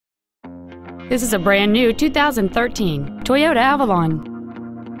This is a brand new 2013 Toyota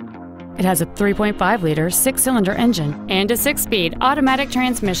Avalon. It has a 3.5-liter six-cylinder engine and a six-speed automatic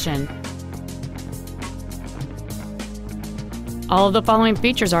transmission. All of the following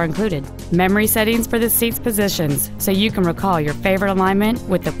features are included: memory settings for the seat's positions, so you can recall your favorite alignment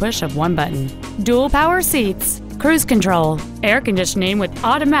with the push of one button, dual power seats, cruise control, air conditioning with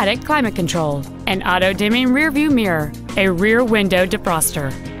automatic climate control, an auto-dimming rearview mirror, a rear window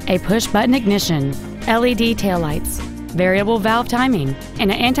defroster, a push-button ignition, LED taillights, variable valve timing,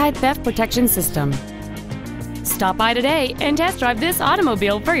 and an anti-theft protection system. Stop by today and test drive this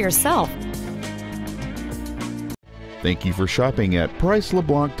automobile for yourself. Thank you for shopping at Price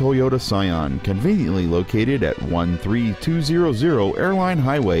LeBlanc Toyota Scion, conveniently located at 13200 Airline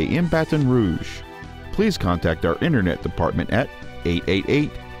Highway in Baton Rouge. Please contact our internet department at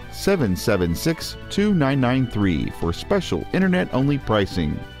 888-776-2993 for special internet-only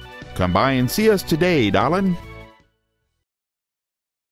pricing. Come by and see us today, darling.